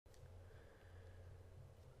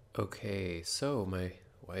Okay, so my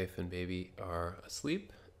wife and baby are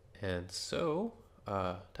asleep, and so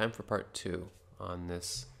time for part two on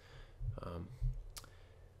this um,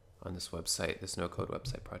 website, this no-code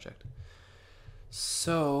website project.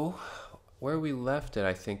 So where we left it,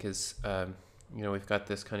 I think, is we've got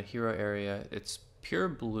this kind of hero area. It's pure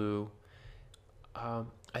blue. I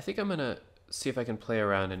think I'm gonna see if I can play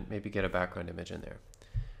around and maybe get a background image in there.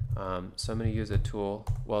 So I'm gonna use a tool.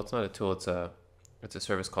 Well, it's not a tool. It's a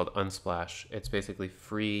service called Unsplash. It's basically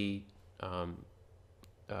free,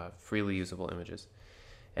 freely usable images.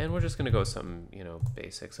 And we're just gonna go with something,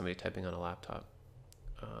 basic, somebody typing on a laptop.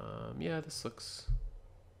 Yeah, this looks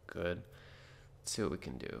good. Let's see what we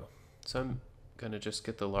can do. So I'm gonna just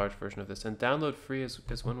get the large version of this, and download free is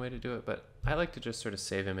one way to do it, but I like to just sort of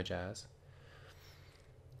save image as.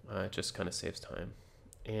 It just kind of saves time.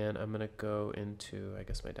 And I'm gonna go into, I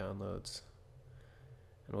guess, my downloads.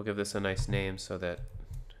 And we'll give this a nice name so that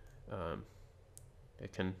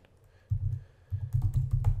it can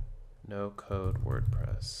no code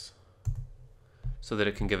WordPress, so that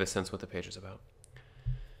it can give a sense what the page is about.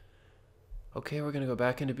 Okay, we're gonna go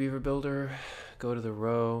back into Beaver Builder, go to the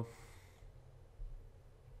row,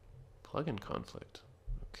 plugin conflict.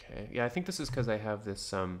 Okay, yeah, I think this is because I have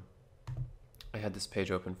this I had this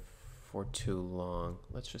page open for too long.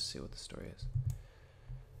 Let's just see what the story is.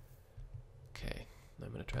 Okay,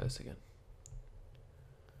 I'm gonna try this again.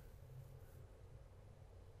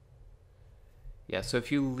 Yeah, so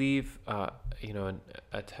if you leave, a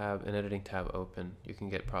tab, an editing tab open, you can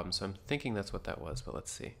get problems. So I'm thinking that's what that was, but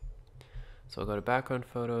let's see. So I'll go to background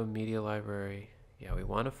photo, media library. Yeah, we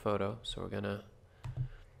want a photo, so we're gonna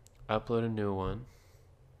upload a new one.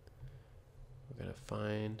 We're gonna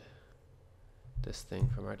find this thing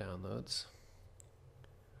from our downloads.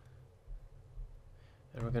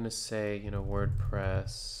 And we're gonna say,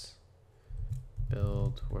 WordPress,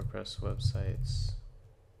 build WordPress websites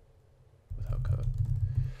without code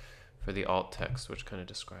for the alt text, which kind of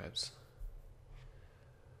describes,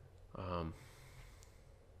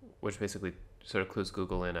 which basically sort of clues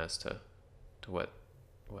Google in as to what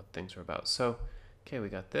things are about. So, okay, we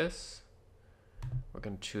got this. We're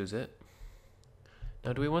going to choose it.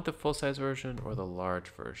 Now, do we want the full-size version or the large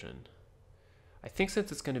version? I think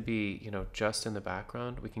since it's going to be, just in the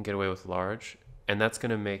background, we can get away with large, and that's going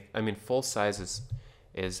to make, full size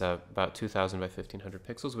is about 2000 by 1500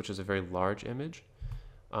 pixels, which is a very large image.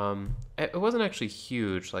 It wasn't actually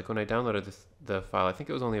huge. Like when I downloaded the file, I think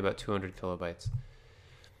it was only about 200 kilobytes.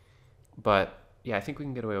 But yeah, I think we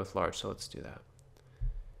can get away with large, so let's do that.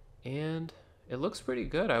 And it looks pretty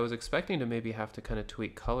good. I was expecting to maybe have to kind of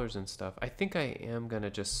tweak colors and stuff. I think I am going to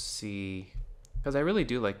just see, because I really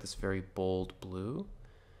do like this very bold blue.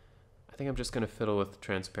 I think I'm just going to fiddle with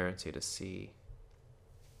transparency to see.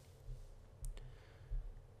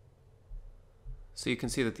 So you can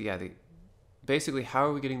see that basically, how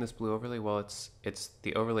are we getting this blue overlay? Well, it's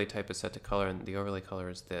the overlay type is set to color, and the overlay color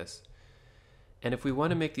is this. And if we want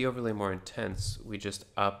to make the overlay more intense, we just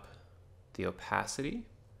up the opacity,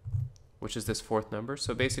 which is this fourth number.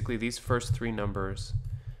 So basically, these first three numbers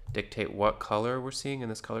dictate what color we're seeing in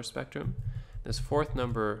this color spectrum. This fourth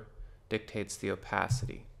number dictates the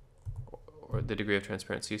opacity, or the degree of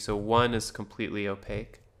transparency. So 1 is completely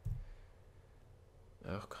opaque.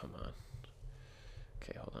 Oh, come on.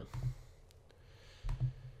 Okay, hold on.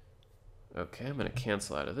 Okay, I'm going to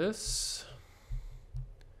cancel out of this.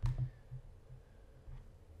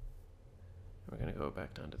 We're going to go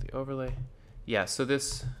back down to the overlay. Yeah, so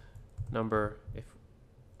this number,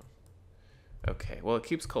 okay, well, it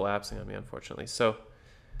keeps collapsing on me, unfortunately. So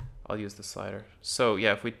I'll use the slider. So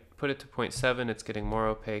yeah, if we put it to 0.7, it's getting more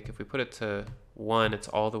opaque. If we put it to 1, it's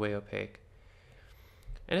all the way opaque.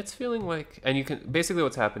 And it's feeling like, and you can, basically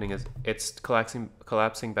what's happening is it's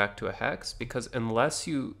collapsing back to a hex, because unless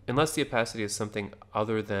the opacity is something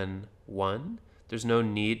other than 1, there's no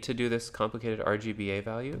need to do this complicated RGBA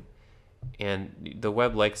value. And the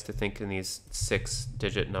web likes to think in these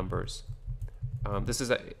 6-digit numbers. This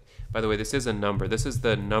is, by the way, this is a number. This is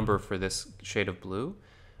the number for this shade of blue.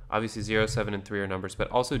 Obviously 0, 7, and 3 are numbers, but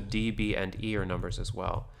also D, B, and E are numbers as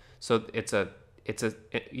well. So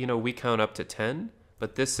we count up to 10,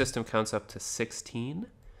 but this system counts up to 16.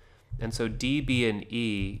 And so D, B, and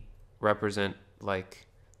E represent like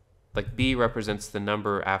B represents the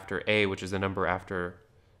number after A, which is the number after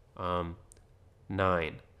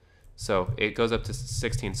 9. So it goes up to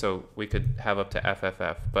 16, so we could have up to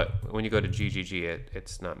FFF, but when you go to GGG,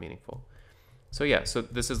 it's not meaningful. So yeah, so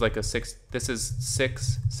this is like six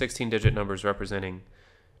 16-digit numbers representing,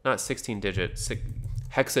 not 16-digit,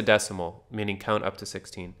 hexadecimal, meaning count up to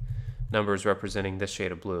 16 numbers representing this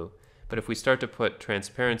shade of blue. But if we start to put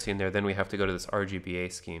transparency in there, then we have to go to this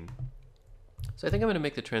RGBA scheme. So I think I'm going to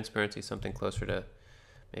make the transparency something closer to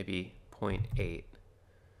maybe 0.8.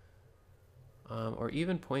 Or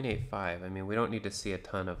even 0.85. I mean, we don't need to see a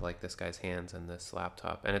ton of like this guy's hands in this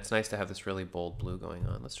laptop. And it's nice to have this really bold blue going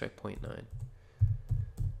on. Let's try 0.9.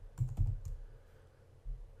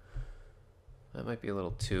 That might be a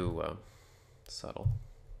little too subtle.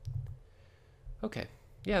 Okay,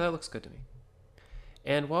 yeah, that looks good to me.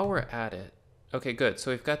 And while we're at it, okay, good. So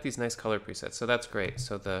we've got these nice color presets, so that's great.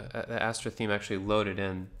 So the Astra theme actually loaded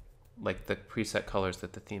in like the preset colors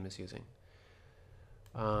that the theme is using.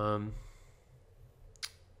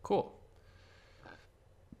 Cool.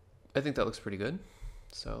 I think that looks pretty good.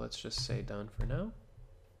 So let's just say done for now.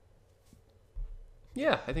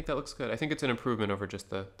 Yeah, I think that looks good. I think it's an improvement over just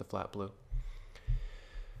the flat blue.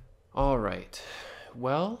 All right,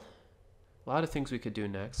 well, a lot of things we could do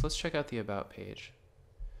next. Let's check out the About page.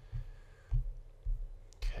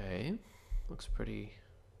 Okay, looks pretty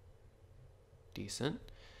decent.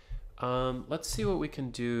 Let's see what we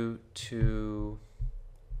can do to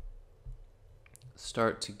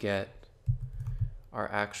start to get our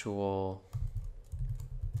actual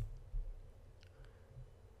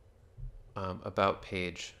About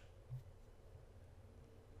page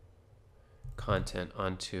content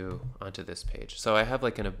onto this page. So I have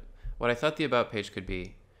like what I thought the About page could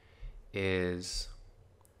be is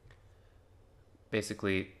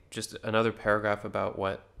basically just another paragraph about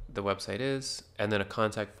what the website is, and then a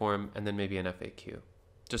contact form, and then maybe an FAQ,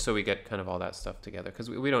 just so we get kind of all that stuff together, because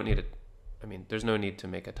we don't need it. I mean, there's no need to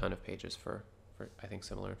make a ton of pages for I think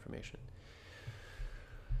similar information.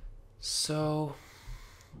 So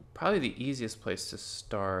probably the easiest place to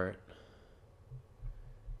start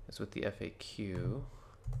is with the FAQ.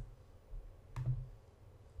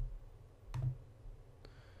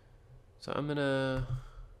 So I'm gonna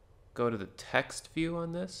go to the text view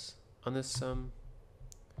on this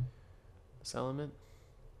element.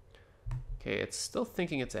 Okay, it's still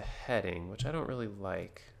thinking it's a heading, which I don't really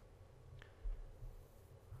like.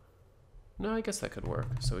 No, I guess that could work.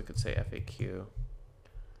 So we could say FAQ.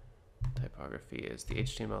 Typography is the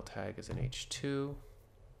HTML tag is an H2.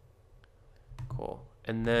 Cool.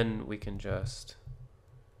 And then we can just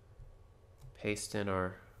paste in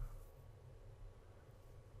our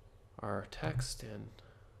text in.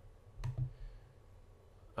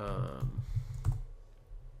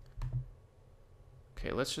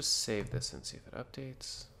 Okay, let's just save this and see if it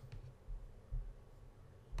updates.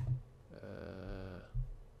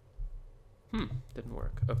 Didn't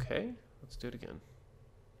work. Okay, let's do it again.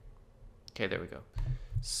 Okay, there we go.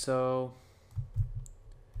 So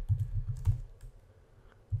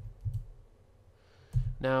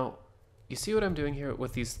now you see what I'm doing here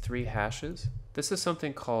with these 3 hashes? This is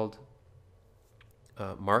something called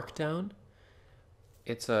Markdown.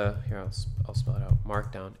 It's a, here I'll spell it out,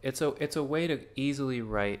 Markdown. It's a way to easily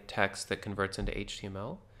write text that converts into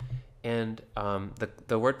HTML. And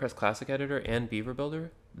the WordPress Classic Editor and Beaver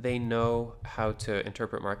Builder, they know how to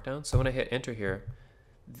interpret Markdown. So when I hit enter here,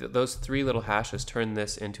 those 3 little hashes turn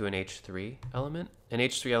this into an H3 element. An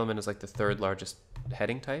H3 element is like the 3rd largest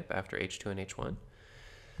heading type after H2 and H1.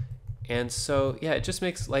 And so, yeah, it just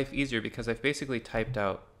makes life easier because I've basically typed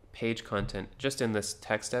out page content just in this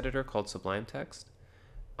text editor called Sublime Text.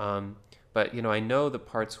 But, you know, I know the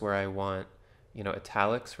parts where I want, you know,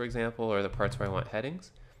 italics, for example, or the parts where I want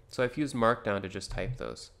headings. So I've used Markdown to just type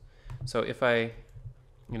those. So if I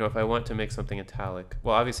want to make something italic,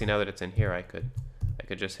 well, obviously now that it's in here, I could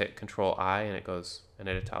just hit Control I and it goes and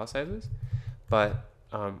it italicizes. But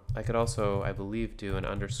I could also, I believe, do an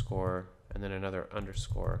underscore and then another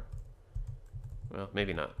underscore. Well,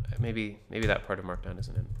 maybe not. Maybe that part of Markdown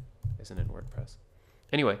isn't in WordPress.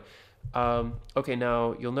 Anyway, okay,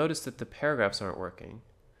 now you'll notice that the paragraphs aren't working.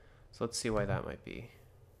 So let's see why that might be.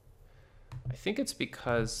 I think it's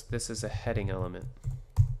because this is a heading element.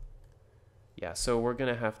 Yeah, so we're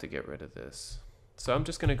gonna have to get rid of this. So I'm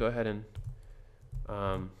just gonna go ahead and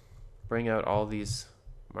bring out all these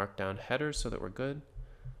Markdown headers so that we're good.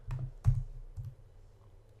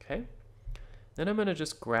 Okay. Then I'm gonna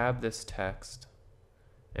just grab this text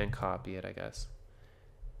and copy it, I guess.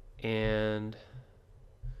 And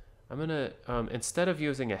I'm gonna, instead of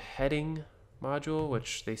using a heading module,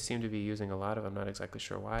 which they seem to be using a lot of, I'm not exactly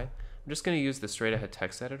sure why, I'm just gonna use the straight ahead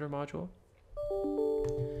text editor module.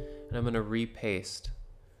 And I'm gonna repaste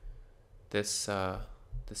this, the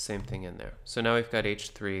same thing in there. So now we've got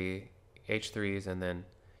H3s, and then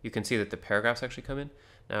you can see that the paragraphs actually come in.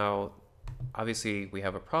 Now, obviously we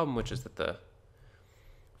have a problem, which is that the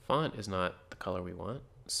font is not the color we want.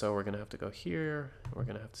 So we're gonna have to go here. We're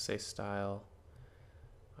gonna have to say style.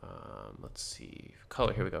 let's see,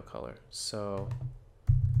 color, here we go, color. So,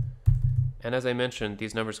 and as I mentioned,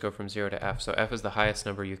 these numbers go from 0 to F. So F is the highest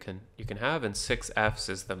number you can have, and 6 Fs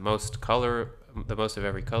is the most of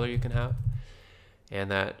every color you can have, and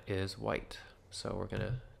that is white. So we're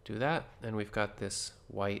gonna do that, and we've got this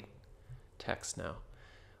white text now.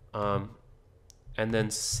 And then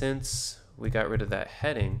since we got rid of that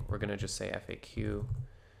heading, we're gonna just say FAQ.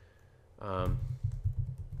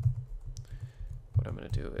 What I'm gonna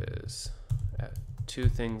do is add 2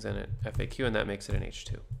 things in it, FAQ, and that makes it an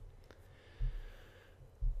H2.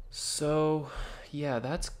 So yeah,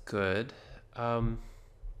 that's good. And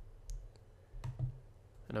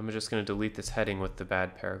I'm just going to delete this heading with the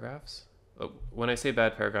bad paragraphs. When I say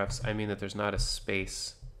bad paragraphs, I mean that there's not a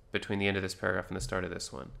space between the end of this paragraph and the start of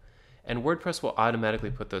this one. And WordPress will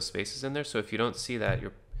automatically put those spaces in there. So if you don't see that,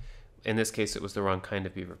 in this case, it was the wrong kind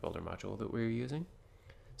of Beaver Builder module that we were using.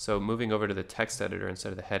 So moving over to the text editor instead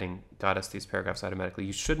of the heading got us these paragraphs automatically.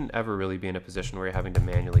 You shouldn't ever really be in a position where you're having to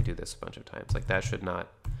manually do this a bunch of times. Like that should not,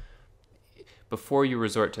 before you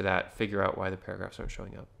resort to that, figure out why the paragraphs aren't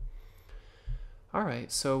showing up. All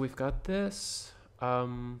right, so we've got this.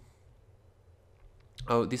 Oh,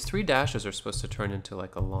 these 3 dashes are supposed to turn into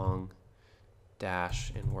like a long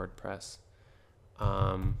dash in WordPress.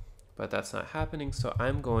 But that's not happening, so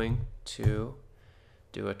I'm going to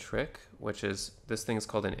do a trick, which is, this thing is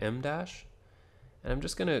called an M dash. And I'm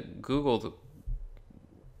just gonna Google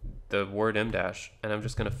the word M dash, and I'm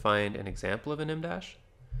just gonna find an example of an M dash.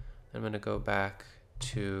 I'm gonna go back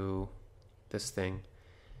to this thing,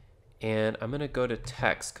 and I'm gonna go to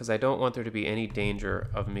text, because I don't want there to be any danger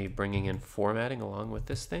of me bringing in formatting along with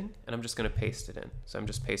this thing, and I'm just gonna paste it in. So I'm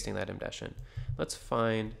just pasting that M dash in. Let's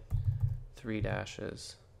find 3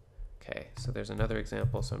 dashes. Okay, so there's another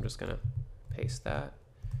example, so I'm just gonna paste that.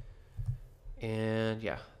 And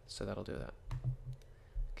yeah, so that'll do that.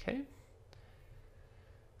 Okay,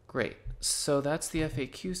 great. So that's the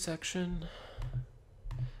FAQ section.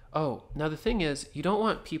 Oh, now the thing is, you don't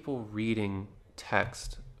want people reading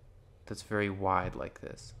text that's very wide like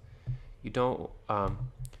this. You don't,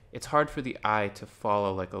 it's hard for the eye to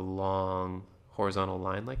follow like a long horizontal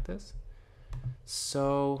line like this.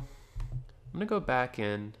 So I'm gonna go back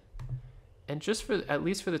in, and just for, at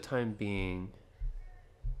least for the time being,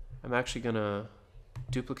 I'm actually gonna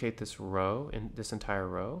duplicate this row, and this entire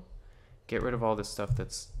row, get rid of all this stuff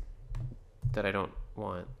that I don't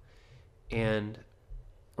want, and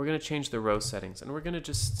we're gonna change the row settings, and we're gonna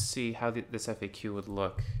just see how this FAQ would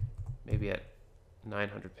look, maybe at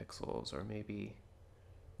 900 pixels, or maybe,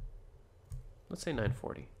 let's say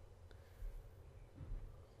 940.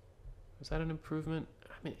 Is that an improvement?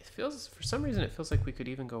 I mean, it feels, for some reason, it feels like we could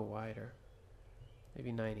even go wider.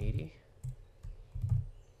 Maybe 980.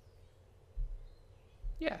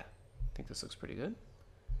 Yeah, I think this looks pretty good.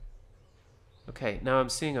 Okay, now I'm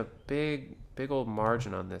seeing a big old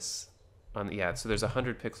margin on this. Yeah, so there's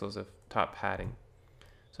 100 pixels of top padding.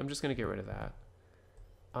 So I'm just gonna get rid of that.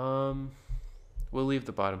 We'll leave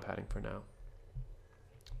the bottom padding for now.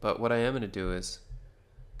 But what I am gonna do is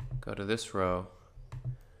go to this row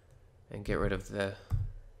and get rid of the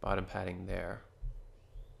bottom padding there.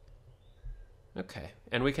 Okay,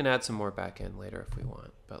 and we can add some more back in later if we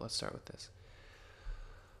want, but let's start with this.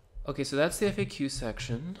 Okay, so that's the FAQ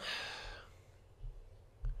section.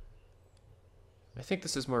 I think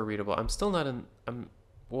this is more readable. I'm still not in,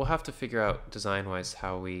 we'll have to figure out design-wise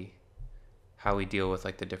how we deal with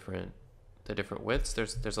like the different widths.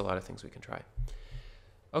 There's a lot of things we can try.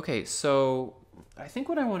 Okay, so I think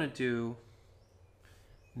what I want to do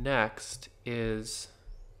next is,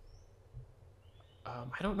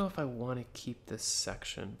 I don't know if I want to keep this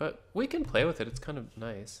section, but we can play with it. It's kind of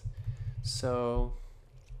nice. So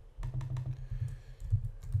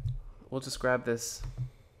we'll just grab this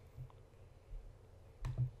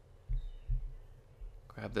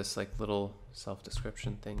like little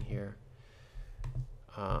self-description thing here.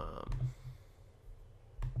 And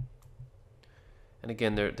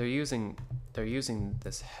again, they're using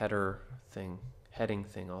this heading thing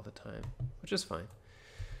all the time, which is fine.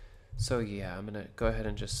 So yeah, I'm gonna go ahead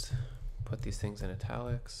and just put these things in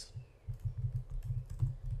italics.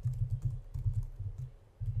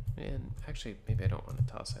 And actually, maybe I don't want to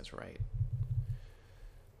italicize right.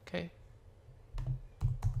 Okay.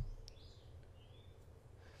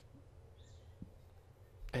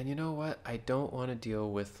 And you know what? I don't want to deal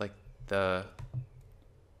with like the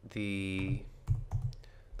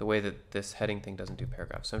way that this heading thing doesn't do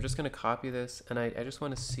paragraphs. So I'm just going to copy this, and I just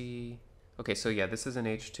want to see. Okay, so yeah, this is an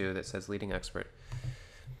H2 that says leading expert.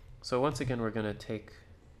 So once again, we're going to take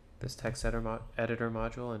this text editor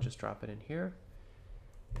module and just drop it in here.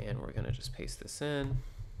 And we're going to just paste this in.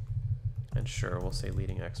 And sure, we'll say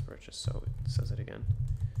leading expert just so it says it again.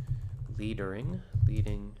 Leading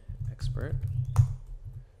expert.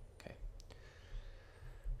 Okay.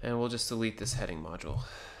 And we'll just delete this heading module.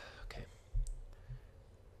 Okay.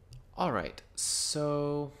 All right,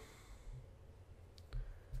 so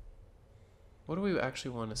what do we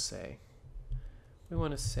actually want to say? We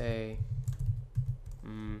want to say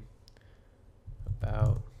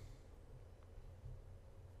about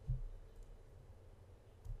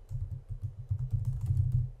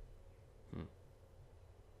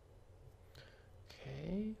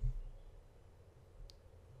okay.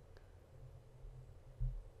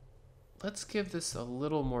 Let's give this a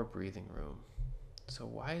little more breathing room. So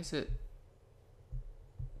why is it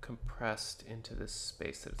compressed into this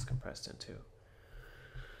space that it's compressed into?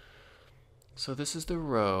 So this is the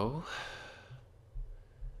row.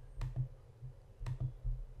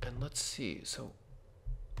 And let's see. So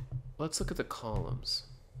let's look at the columns.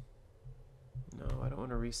 No, I don't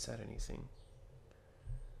want to reset anything.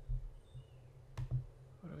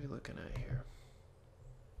 What are we looking at here?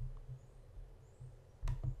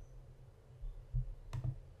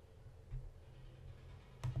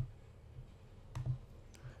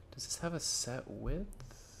 Does this have a set width?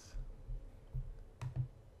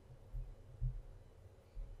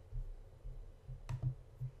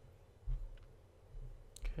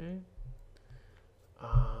 Okay.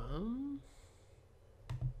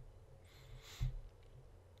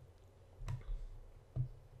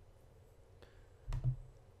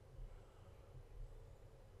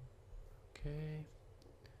 Okay.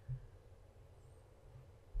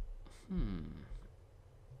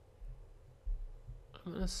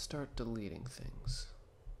 I'm gonna start deleting things.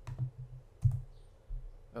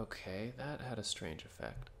 Okay, that had a strange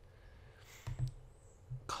effect.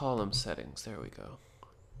 Column settings, there we go.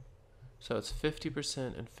 So it's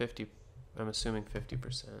 50% and 50, I'm assuming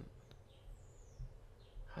 50%.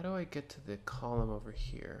 How do I get to the column over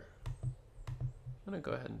here? I'm gonna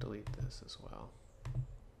go ahead and delete this as well.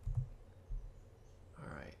 All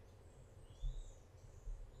right.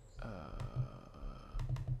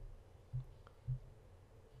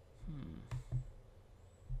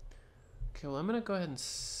 Okay, well, I'm gonna go ahead and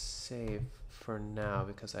save for now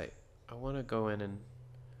because I want to go in and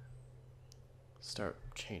start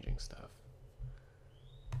changing stuff.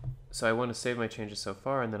 So I want to save my changes so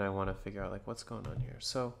far, and then I want to figure out like what's going on here.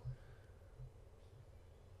 So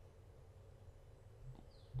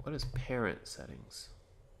what is parent settings?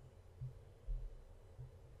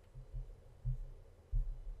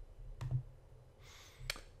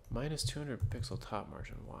 Minus 200 pixel top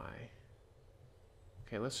margin. Why?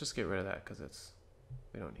 Okay, let's just get rid of that because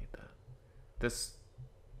we don't need that. This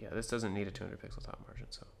doesn't need a 200 pixel top margin,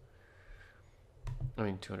 so I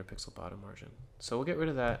mean 200 pixel bottom margin. So we'll get rid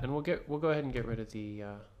of that, and we'll go ahead and get rid of the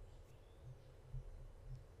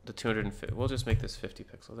 250. We'll just make this 50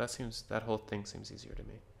 pixels. That whole thing seems easier to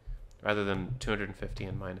me, rather than 250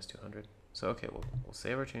 and minus 200. So okay, we'll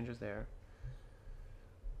save our changes there.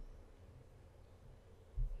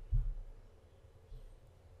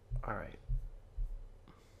 All right.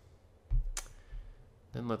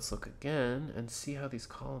 Then let's look again and see how these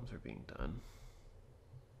columns are being done.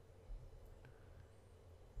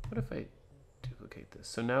 What if I duplicate this?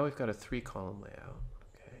 So now we've got a 3-column layout.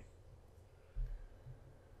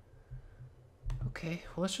 Okay,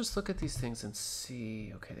 well, let's just look at these things and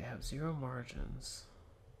see. Okay, they have 0 margins.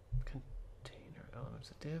 Container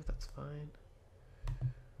elements, a div, that's fine.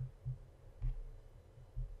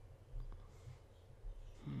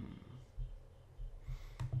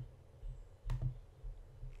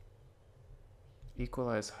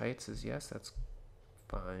 Equalize heights is yes, that's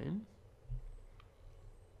fine.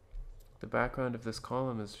 The background of this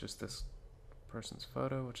column is just this person's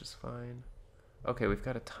photo, which is fine. Okay, we've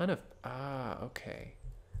got a ton of, okay.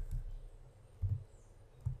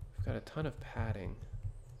 We've got a ton of padding.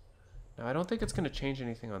 Now, I don't think it's going to change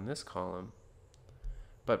anything on this column,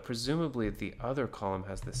 but presumably the other column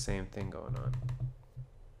has the same thing going on.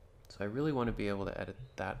 So I really want to be able to edit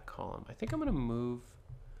that column. I think I'm going to move,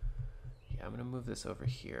 I'm going to move this over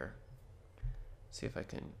here. See if I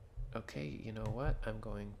can, okay, you know what? I'm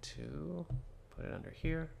going to put it under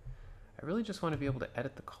here. I really just want to be able to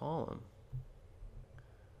edit the column.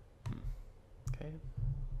 Okay.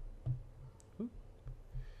 Oop.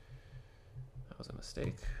 That was a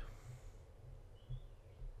mistake.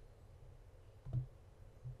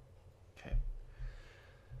 Okay.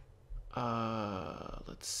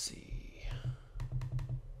 Let's see.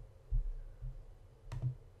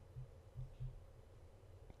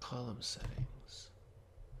 Column settings.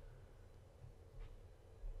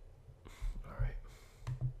 All right.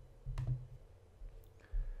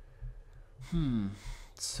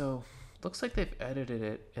 So looks like they've edited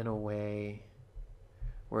it in a way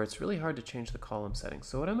where it's really hard to change the column settings.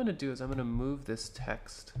 So what I'm going to do is I'm going to move this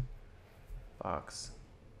text box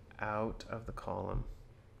out of the column.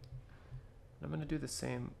 I'm going to do the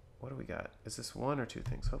same. What do we got? Is this one or two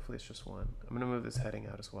things? Hopefully it's just one. I'm going to move this heading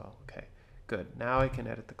out as well. Okay, good. Now I can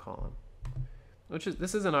edit the column.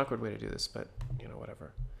 This is an awkward way to do this, but you know,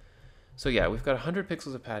 whatever. So yeah, we've got 100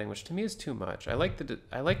 pixels of padding, which to me is too much. I like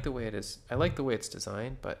the way it is. I like the way it's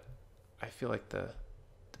designed, but I feel like the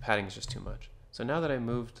padding is just too much. So now that I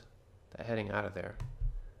moved the heading out of there,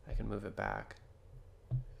 I can move it back.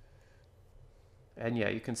 And yeah,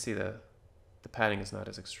 you can see the padding is not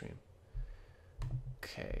as extreme.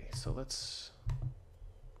 Okay, so let's.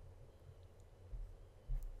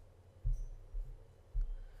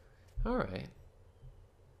 All right.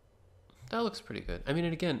 That looks pretty good. I mean,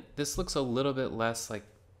 and again, this looks a little bit less like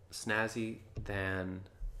snazzy than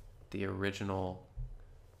the original,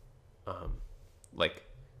 like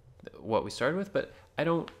what we started with, but I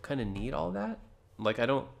don't kind of need all that. Like I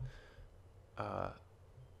don't,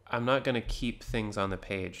 I'm not going to keep things on the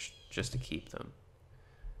page just to keep them.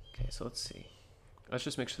 Okay, so let's see. Let's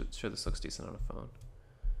just make sure this looks decent on a phone.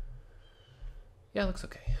 Yeah, it looks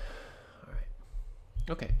okay. All right.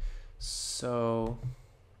 Okay, so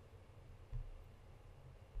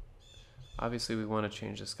obviously we want to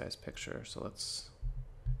change this guy's picture, so let's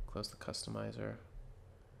close the customizer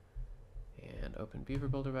and open Beaver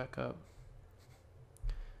Builder back up.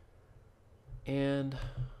 And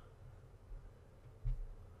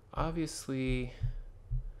obviously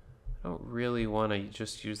I don't really want to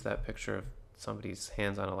just use that picture of somebody's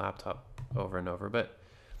hands on a laptop over and over, but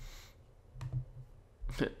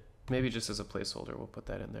maybe just as a placeholder we'll put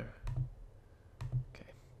that in there.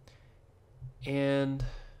 Okay. And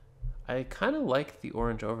I kind of like the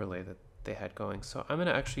orange overlay that they had going, so I'm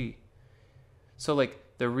gonna actually, so like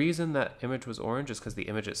the reason that image was orange is because the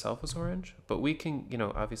image itself was orange, but we can, you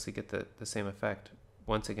know, obviously get the same effect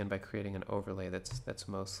once again by creating an overlay that's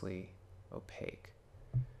mostly opaque.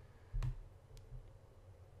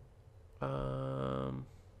 All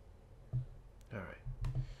right.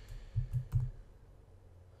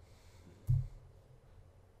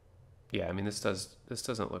 Yeah, I mean this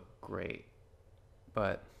doesn't look great,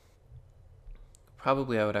 but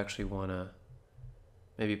probably I would actually want to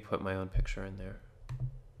maybe put my own picture in there.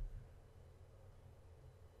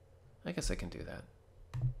 I guess I can do that.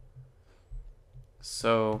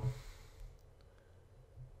 So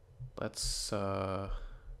let's we're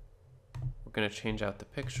going to change out the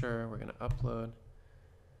picture, we're going to upload,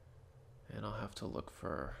 and I'll have to look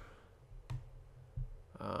for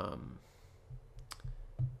a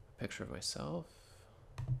picture of myself.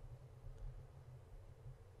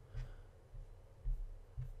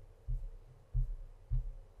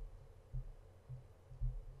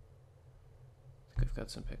 I think I've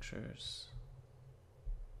got some pictures.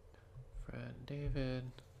 Fred and David,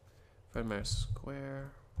 Fred Meyer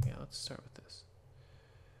Square. Yeah, let's start with this.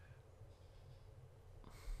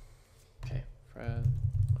 Okay, Fred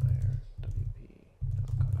Meyer WP no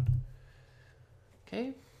code.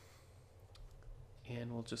 Okay,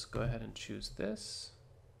 and we'll just go ahead and choose this.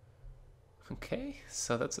 Okay,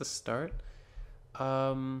 so that's a start.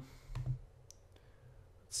 Let's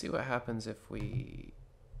see what happens if we.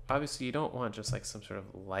 Obviously, you don't want just like some sort of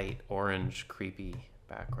light orange creepy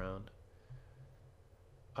background.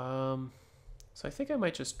 So I think I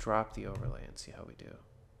might just drop the overlay and see how we do.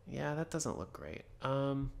 Yeah, that doesn't look great.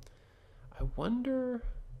 I wonder,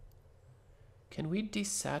 can we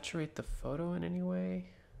desaturate the photo in any way?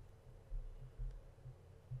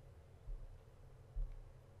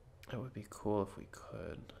 That would be cool if we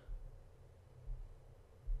could.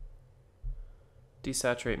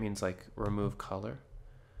 Desaturate means like remove color.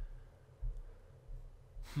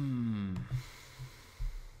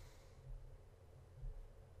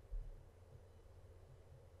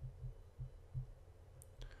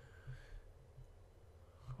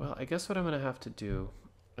 Well, I guess what I'm going to have to do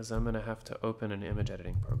is I'm going to have to open an image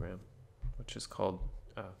editing program, which is called,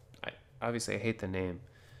 obviously I hate the name,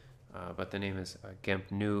 but the name is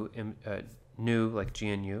GIMP, new like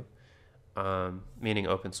GNU, meaning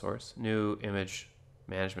open source, new image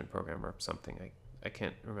management program or something. I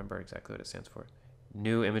can't remember exactly what it stands for.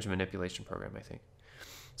 New image manipulation program, I think.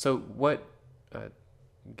 So what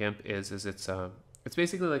GIMP is it's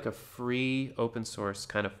basically like a free open source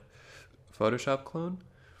kind of Photoshop clone.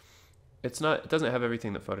 It doesn't have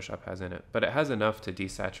everything that Photoshop has in it, but it has enough to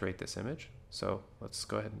desaturate this image. So let's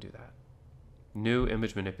go ahead and do that. New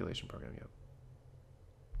image manipulation program, yep.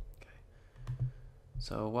 Okay.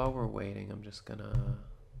 So while we're waiting, I'm just gonna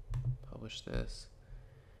publish this.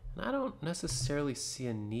 And I don't necessarily see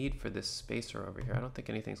a need for this spacer over here. I don't think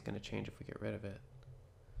anything's going to change if we get rid of it.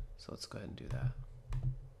 So let's go ahead and do that.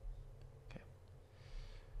 Okay.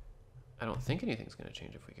 I don't think anything's going to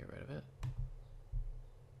change if we get rid of it.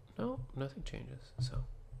 No, nothing changes. So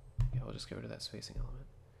yeah, we'll just get rid of that spacing element.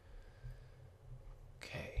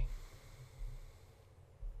 Okay.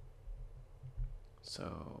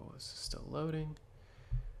 So this is still loading.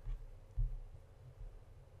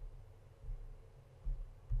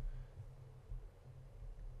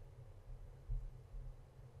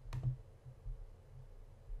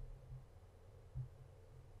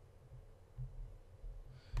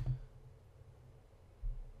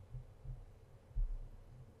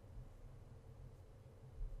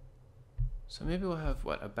 So maybe we'll have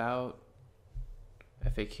what, about,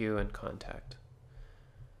 FAQ, and contact.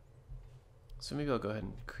 So maybe I'll go ahead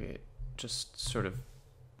and create, just sort of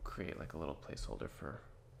create like a little placeholder for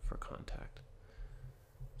contact.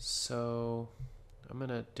 So I'm going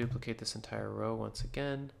to duplicate this entire row once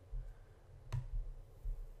again.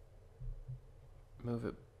 Move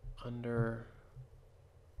it under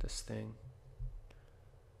this thing.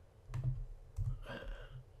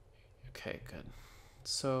 Okay, good.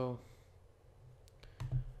 So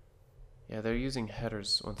yeah, they're using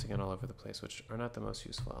headers once again all over the place, which are not the most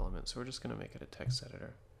useful element. So we're just going to make it a text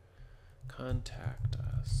editor. Contact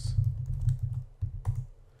us.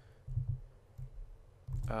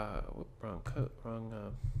 Wrong code,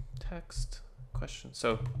 wrong text question.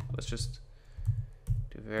 So let's just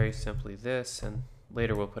do very simply this, and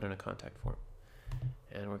later we'll put in a contact form.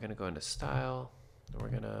 And we're going to go into style, and we're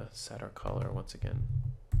going to set our color once again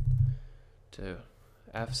to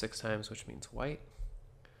F 6 times, which means white.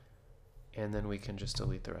 And then we can just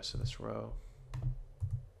delete the rest of this row.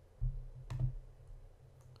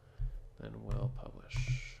 Then we'll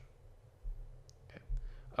publish. Okay.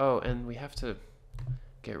 Oh, and we have to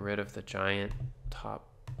get rid of the giant top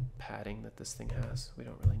padding that this thing has. We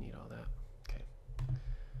don't really need all that. Okay.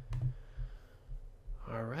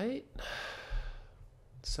 All right.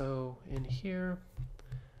 So in here,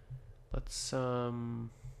 let's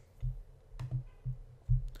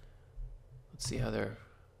see how their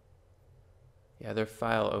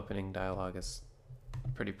file opening dialog is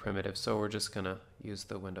pretty primitive. So we're just gonna use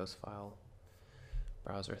the Windows file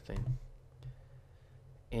browser thing.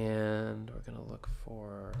 And we're gonna look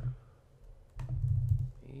for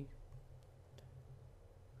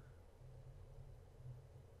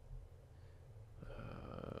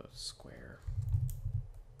square.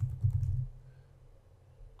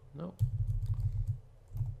 Nope.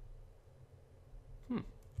 Am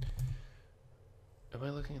I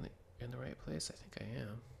looking in the right place? I think I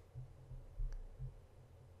am.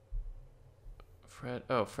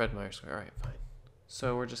 Fred Meyer square. All right, fine.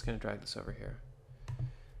 So we're just gonna drag this over here.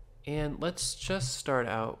 And let's just start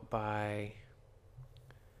out by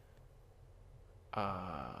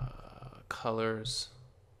colors.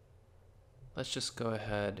 Let's just go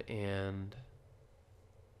ahead and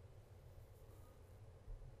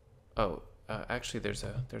actually there's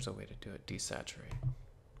a way to do it. Desaturate.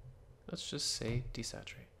 Let's just say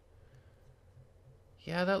desaturate.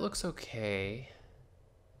 Yeah, that looks okay.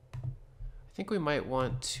 I think we might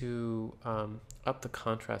want to up the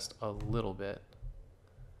contrast a little bit.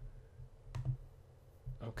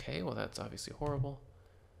 Okay, well that's obviously horrible.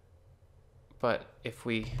 But if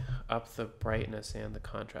we up the brightness and the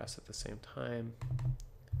contrast at the same time,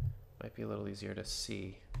 might be a little easier to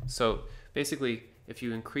see. So basically, if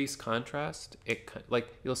you increase contrast,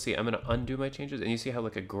 like you'll see, I'm going to undo my changes, and you see how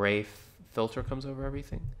like a gray filter comes over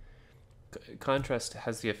everything. Contrast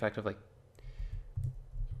has the effect of like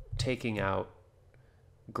taking out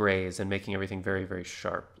grays and making everything very, very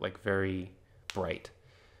sharp, like very bright.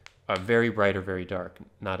 Very bright or very dark,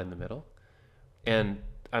 not in the middle. And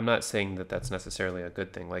I'm not saying that that's necessarily a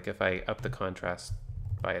good thing. Like if I up the contrast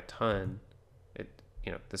by a ton,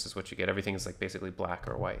 this is what you get. Everything is like basically black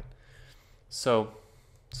or white. So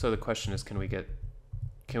the question is, can we get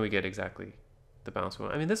exactly the balance we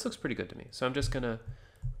want? I mean, this looks pretty good to me. So I'm just gonna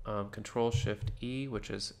Control Shift E, which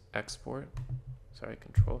is export. Sorry,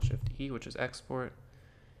 Control Shift E, which is export.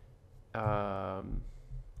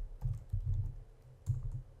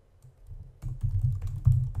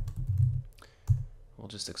 We'll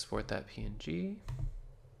just export that PNG.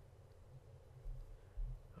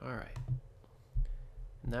 All right.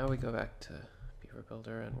 Now we go back to Beaver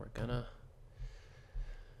Builder, and we're gonna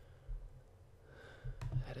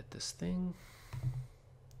edit this thing.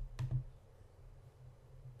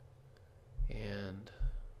 And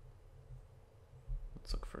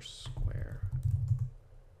let's look for square.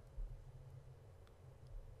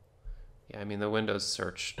 Yeah, I mean, the Windows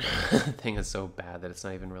search thing is so bad that it's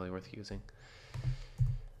not even really worth using.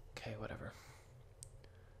 Okay, whatever.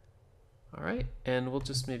 All right, and we'll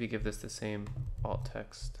just maybe give this the same alt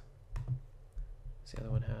text as the other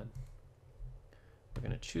one had. We're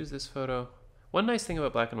going to choose this photo. One nice thing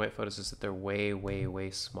about black and white photos is that they're way, way,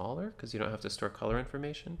 way smaller because you don't have to store color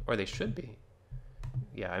information, or they should be.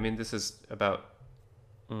 Yeah, I mean, this is about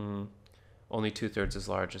only 2/3 as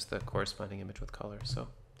large as the corresponding image with color, so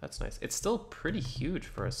that's nice. It's still pretty huge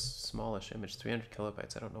for a smallish image, 300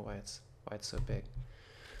 kilobytes. I don't know why it's so big.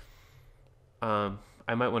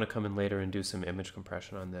 I might want to come in later and do some image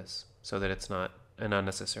compression on this so that it's not an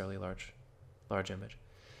unnecessarily large image.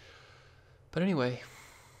 But anyway,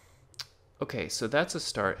 okay, so that's a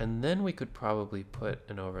start, and then we could probably put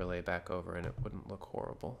an overlay back over and it wouldn't look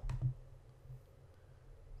horrible.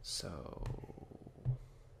 So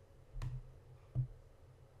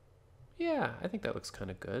yeah, I think that looks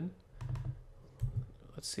kind of good.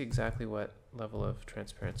 Let's see exactly what level of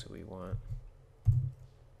transparency we want.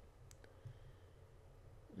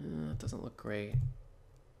 It doesn't look great.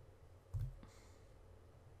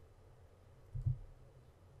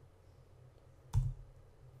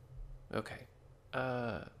 Okay.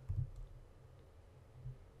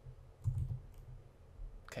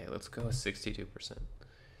 Okay, let's go with 62%.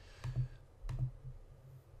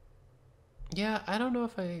 Yeah, I don't know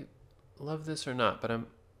if I love this or not, but I'm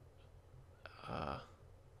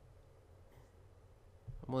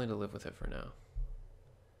willing to live with it for now.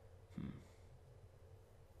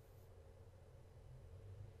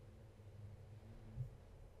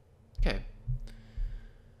 Okay.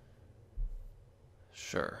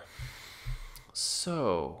 Sure.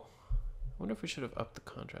 So, I wonder if we should have upped the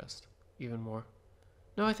contrast even more.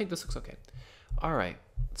 No, I think this looks okay. All right.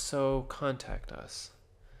 So, contact us.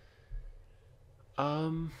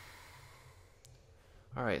 All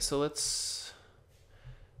right. So let's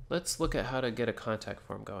look at how to get a contact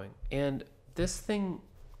form going. And this thing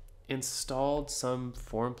installed some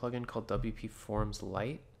form plugin called WP Forms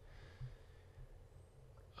Lite.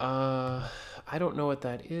 I don't know what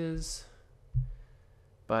that is,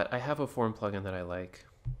 but I have a form plugin that I like,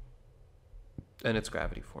 and it's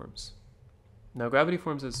Gravity Forms. Now, Gravity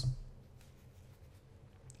Forms is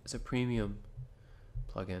a premium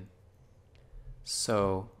plugin,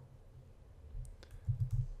 so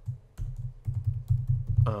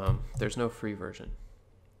there's no free version,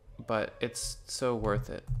 but it's so worth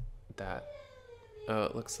it that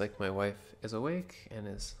it looks like my wife is awake and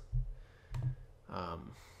is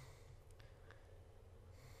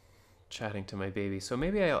chatting to my baby. So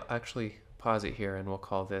maybe I'll actually pause it here and we'll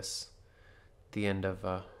call this the end of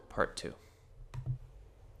part 2.